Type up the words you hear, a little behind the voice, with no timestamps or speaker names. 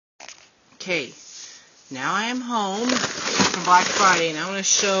Okay, now I am home from Black Friday, and I want to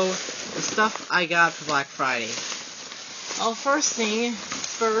show the stuff I got for Black Friday. Well, first,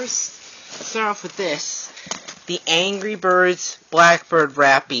 start off with this. The Angry Birds Blackbird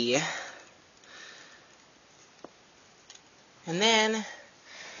Wrappy. And then,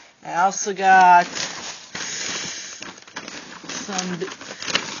 I also got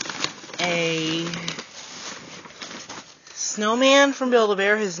a snowman from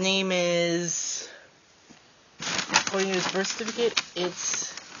Build-A-Bear. His name is, according to his birth certificate,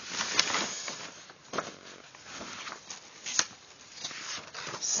 it's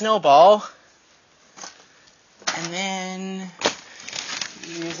Snowball. And then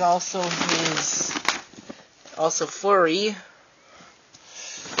here's also Flurry.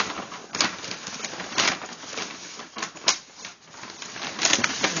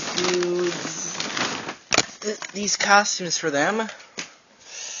 Includes these costumes for them. And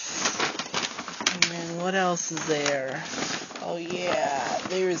then what else is there? Oh yeah,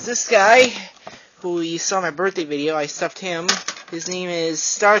 there's this guy who you saw in my birthday video. I stuffed him. His name is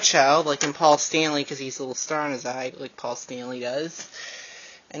Starchild, like in Paul Stanley, because he's a little star in his eye, like Paul Stanley does.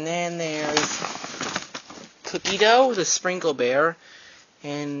 And then there's Cookie Dough, the Sprinkle Bear,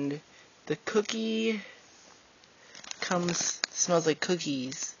 and the cookie smells like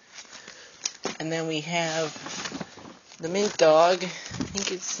cookies. And then we have the Mint Dog. I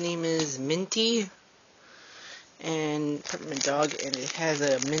think its name is Minty, and Peppermint Dog, and it has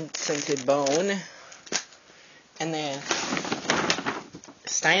a mint-scented bone. And then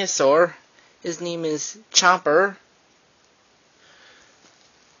Dinosaur, his name is Chomper.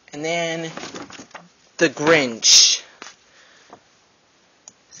 And then the Grinch.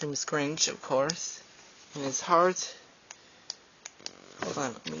 His name is Grinch, of course. And his heart. Hold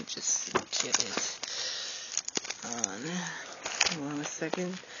on, let me just get it on. Hold on a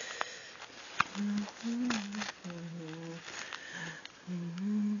second.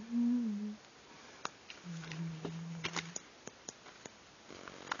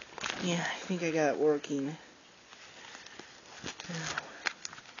 Yeah, I think I got it working.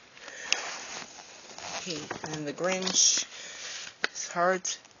 Okay, and the Grinch, his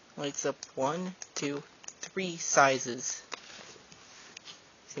heart lights up 1, 2, 3 sizes.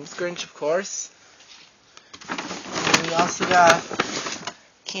 Seems Grinch, of course. And we also got,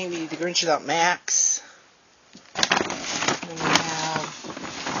 can't be the Grinch without Max. And we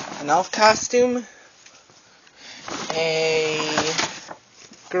have an elf costume, a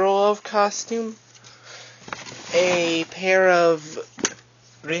girl elf costume, a pair of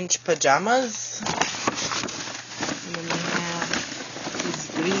Grinch pajamas, and then we have this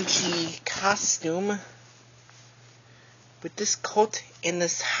Grinchy costume with this coat and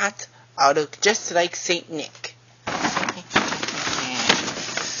this hat. I look just like Saint Nick.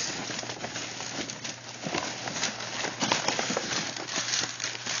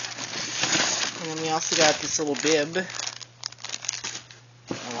 And then we also got this little bib.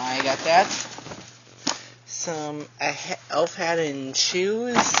 I got that. Some elf hat and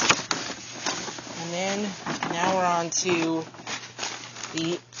shoes. And then now we're on to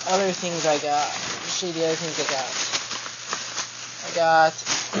the other things I got. I'll show you the other things I got. I got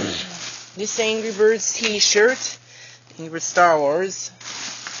this Angry Birds t-shirt. Angry Birds Star Wars.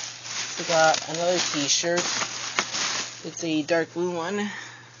 I got another t-shirt. It's a dark blue one.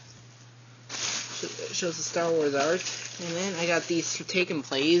 It shows the Star Wars art. And then I got these two Take and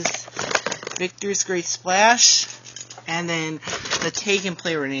Plays. Victor's Great Splash. And then the Take and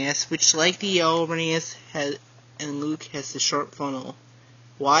Play Rheneas, which, like the yellow Rheneas, and Luke, has the short funnel.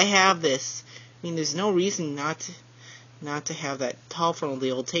 Why have this? I mean, there's no reason not to have that tall funnel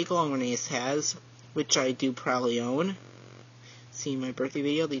the old Take Along Rheneas has, which I do proudly own. See my birthday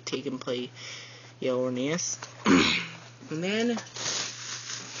video, the Take and Play yellow Rheneas. And then,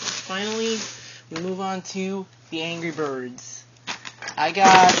 finally, we move on to the Angry Birds. I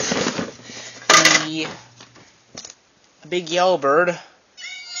got the big yellow bird,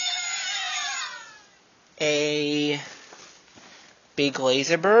 a big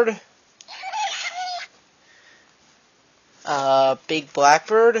laser bird, a big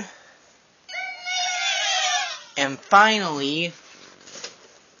blackbird, and finally,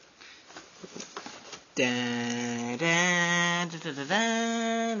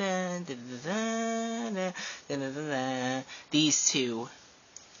 these two,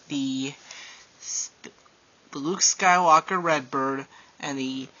 the Luke Skywalker Redbird and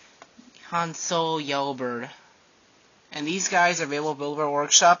the Han Solo Yellowbird. And these guys are available at Build-A-Bear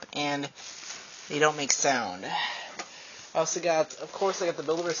Workshop, and they don't make sound. I also got, of course, I got the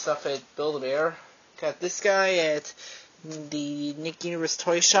Build-A-Bear stuff at Build-A-Bear. Got this guy at the Nick Universe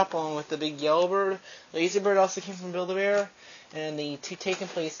Toy Shop along with the big yellow bird. Lazy Bird also came from Build-A-Bear. And the two Take In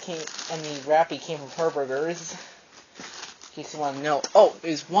Plays came, and the Rappy came from Her Burgers. In case you want to know. Oh,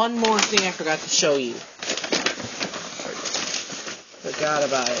 there's one more thing I forgot to show you. Forgot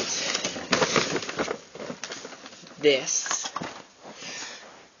about it. This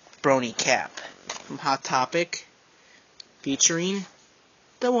Brony cap from Hot Topic, featuring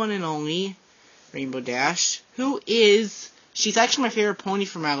the one and only Rainbow Dash, she's actually my favorite pony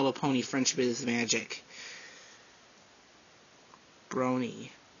from My Little Pony Friendship is Magic. Brony.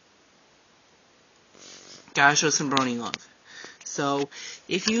 Gotta show some Brony love. So,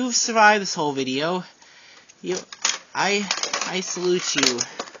 if you've survived this whole video, I salute you.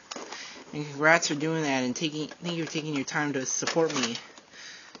 And congrats for doing that, and thank you for taking your time to support me.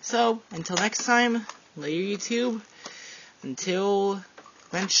 So, until next time, later YouTube. Until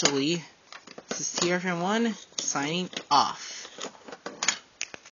eventually, this is TRFN1 signing off.